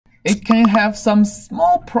it can have some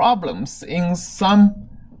small problems in some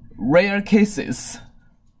rare cases.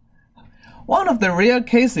 One of the rare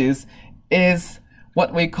cases is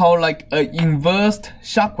what we call like an inversed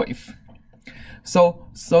shockwave.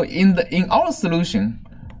 So in our solution,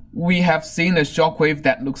 we have seen a shockwave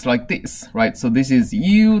that looks like this, right? So this is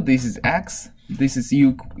u, this is x, this is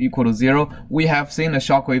u equal to 0. We have seen a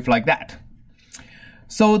shockwave like that.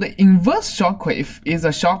 So the inverse shockwave is a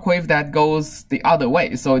shockwave that goes the other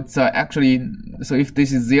way. So it's actually, so if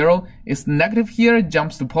this is 0, it's negative here,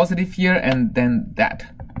 jumps to positive here, and then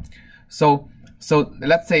that. So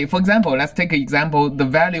let's say, for example, let's take an example, the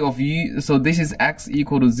value of u, so this is x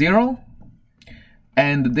equal to 0,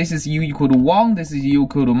 and this is u equal to 1, this is u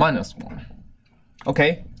equal to minus 1.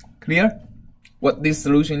 Okay, clear? What this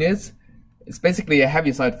solution is? It's basically a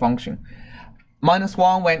Heaviside function. Minus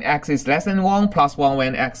 1 when x is less than 1, plus 1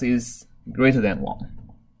 when x is greater than 1.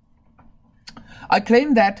 I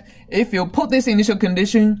claim that if you put this initial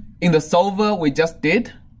condition in the solver we just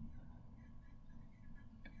did,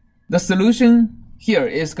 the solution here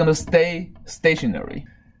is going to stay stationary.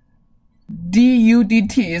 du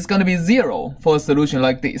dt is going to be 0 for a solution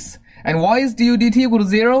like this. And why is du dt equal to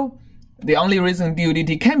 0? The only reason du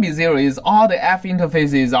dt can be 0 is all the f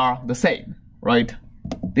interfaces are the same, right?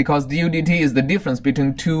 Because du dt is the difference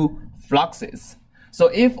between two fluxes. So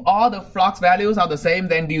if all the flux values are the same,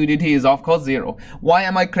 then du dt is of course 0. Why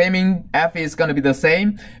am I claiming f is going to be the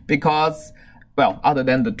same? Because, well, other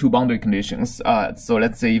than the two boundary conditions. So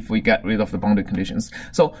let's say if we get rid of the boundary conditions.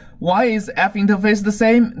 So why is f interface the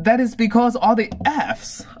same? That is because all the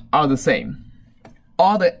f's are the same.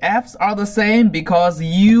 All the f's are the same because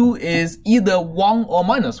u is either 1 or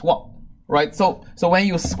minus 1. Right, so when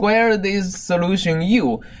you square this solution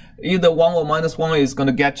u, either 1 or minus 1 is going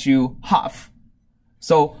to get you half.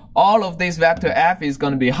 So all of this vector f is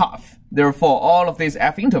going to be half. Therefore, all of this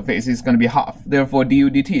f interface is going to be half. Therefore, du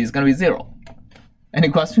dt is going to be 0. Any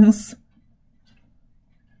questions?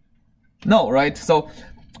 No, right? So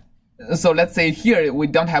let's say here we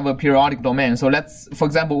don't have a periodic domain. So let's, for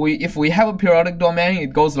example, if we have a periodic domain,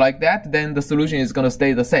 it goes like that, then the solution is going to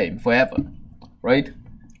stay the same forever, right?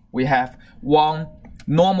 We have one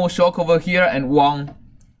normal shock over here and one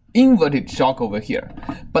inverted shock over here.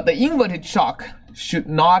 But the inverted shock should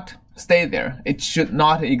not stay there. It should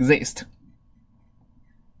not exist.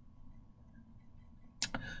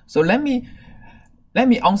 So let me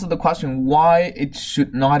answer the question why it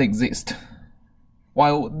should not exist.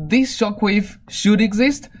 While this shockwave should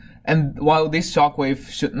exist and while this shockwave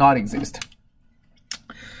should not exist.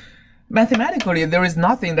 Mathematically, there is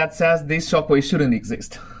nothing that says this shockwave shouldn't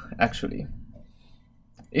exist. Actually,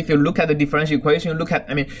 if you look at the differential equation,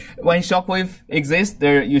 when shockwave exists,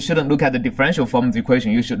 you shouldn't look at the differential form of the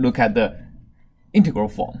equation. You should look at the integral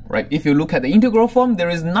form, right? If you look at the integral form, there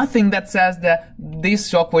is nothing that says that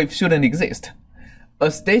this shockwave shouldn't exist.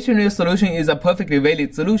 A stationary solution is a perfectly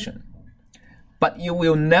valid solution, but you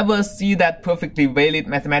will never see that perfectly valid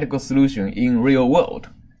mathematical solution in real world,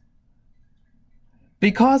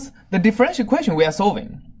 because the differential equation we are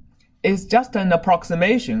solving is just an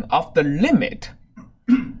approximation of the limit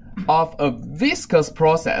of a viscous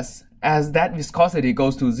process as that viscosity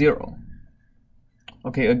goes to 0.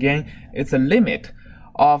 Okay, again, it's a limit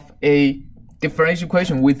of a differential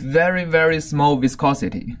equation with very, very small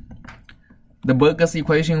viscosity. The Burgers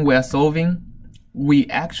equation we are solving, we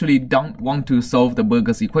actually don't want to solve the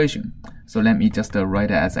Burgers equation. So let me just write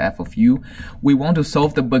it as f of u. We want to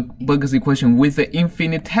solve the Burgers equation with the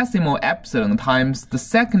infinitesimal epsilon times the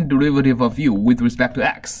second derivative of u with respect to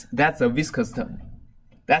x. That's a viscous term.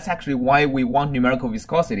 That's actually why we want numerical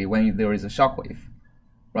viscosity when there is a shockwave,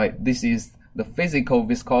 right? This is the physical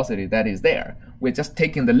viscosity that is there. We're just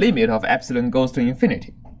taking the limit of epsilon goes to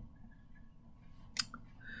infinity.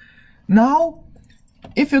 Now,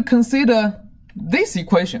 if you consider this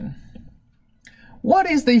equation, what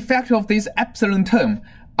is the effect of this epsilon term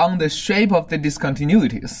on the shape of the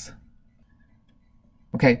discontinuities?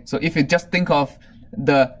 Okay, so if you just think of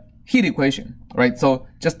the heat equation, right? So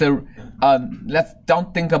just the let's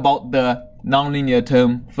don't think about the nonlinear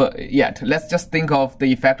term yet. Let's just think of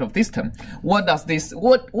the effect of this term. What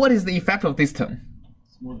is the effect of this term?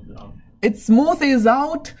 It smoothes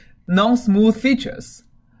out non-smooth features.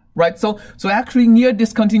 Right, so actually near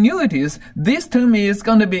discontinuities, this term is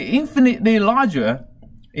going to be infinitely larger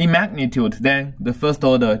in magnitude than the first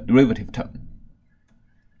order derivative term.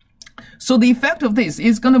 So the effect of this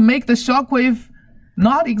is going to make the shockwave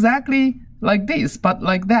not exactly like this, but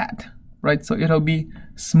like that, right? So it'll be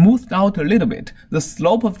smoothed out a little bit. The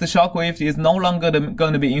slope of the shockwave is no longer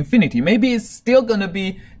going to be infinity. Maybe it's still going to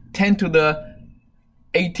be 10 to the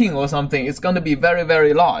 18 or something, it's going to be very,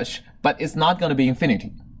 very large, but it's not going to be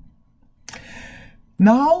infinity.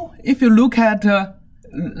 Now, if you look at the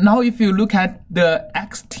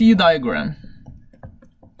xt diagram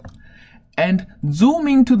and zoom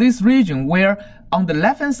into this region where on the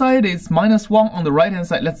left hand side is -1, on the right hand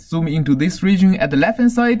side, let's zoom into this region. At the left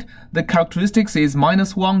hand side, the characteristics is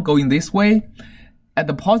 -1 going this way. At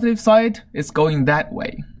the positive side, it's going that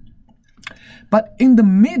way. But in the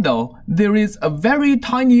middle, there is a very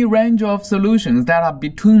tiny range of solutions that are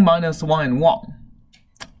between -1 and 1.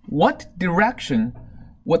 What direction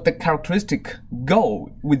would the characteristic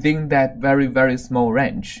go within that very, very small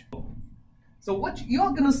range? So what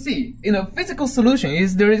you're going to see in a physical solution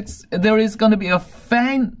is there is going to be a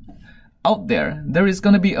fan out there. There is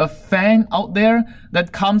going to be a fan out there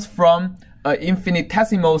that comes from an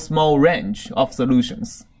infinitesimal small range of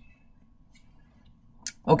solutions.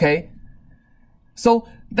 Okay? So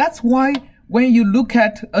that's why when you look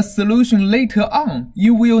at a solution later on,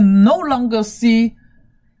 you will no longer see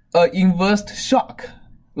an inverse shock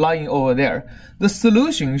lying over there. The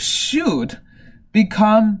solution should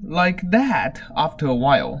become like that after a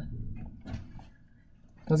while.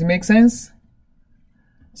 Does it make sense?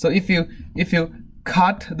 So if you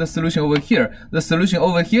cut the solution over here, the solution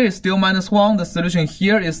over here is still -1, the solution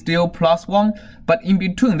here is still +1, but in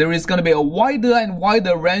between there is going to be a wider and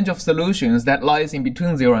wider range of solutions that lies in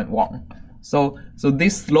between 0 and 1. So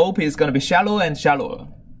this slope is going to be shallower and shallower.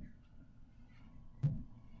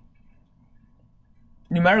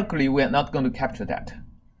 Numerically, we are not going to capture that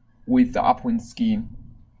with the upwind scheme.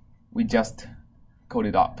 We just code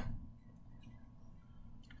it up.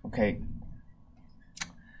 Okay.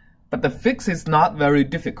 But the fix is not very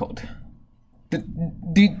difficult.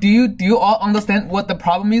 Do you all understand what the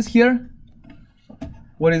problem is here?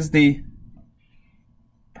 What is the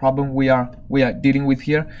problem we are dealing with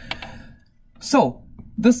here? So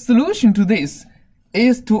the solution to this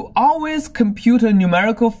is to always compute a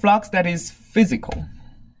numerical flux that is physical.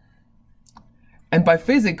 And by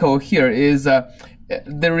physical here is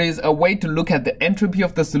there is a way to look at the entropy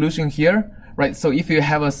of the solution here, right? So if you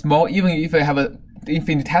have a small, even if you have a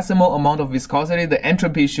infinitesimal amount of viscosity, the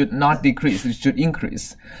entropy should not decrease, it should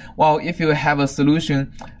increase. While if you have a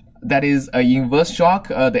solution that is an inverse shock,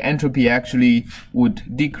 the entropy actually would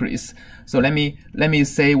decrease. So let me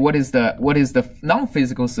say what is the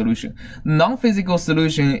non-physical solution. Non-physical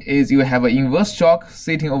solution is you have an inverse shock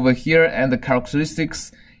sitting over here and the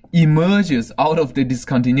characteristics emerges out of the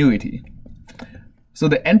discontinuity. So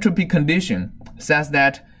the entropy condition says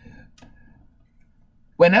that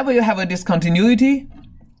whenever you have a discontinuity,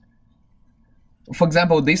 for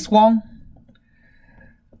example this one,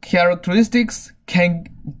 characteristics can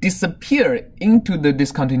disappear into the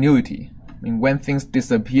discontinuity. I mean, when things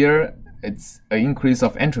disappear, it's an increase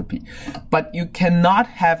of entropy. But you cannot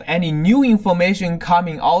have any new information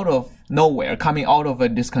coming out of nowhere, coming out of a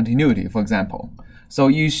discontinuity, for example. So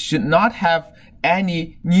you should not have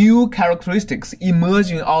any new characteristics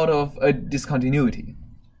emerging out of a discontinuity.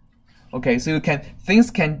 Okay, so things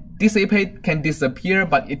can dissipate, can disappear,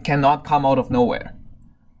 but it cannot come out of nowhere.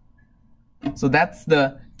 So that's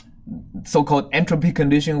the so-called entropy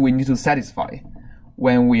condition we need to satisfy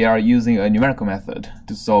when we are using a numerical method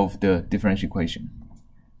to solve the differential equation.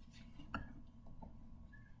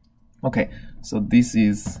 Okay, so this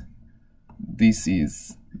is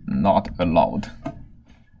not allowed,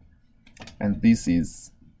 and this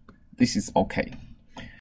is okay.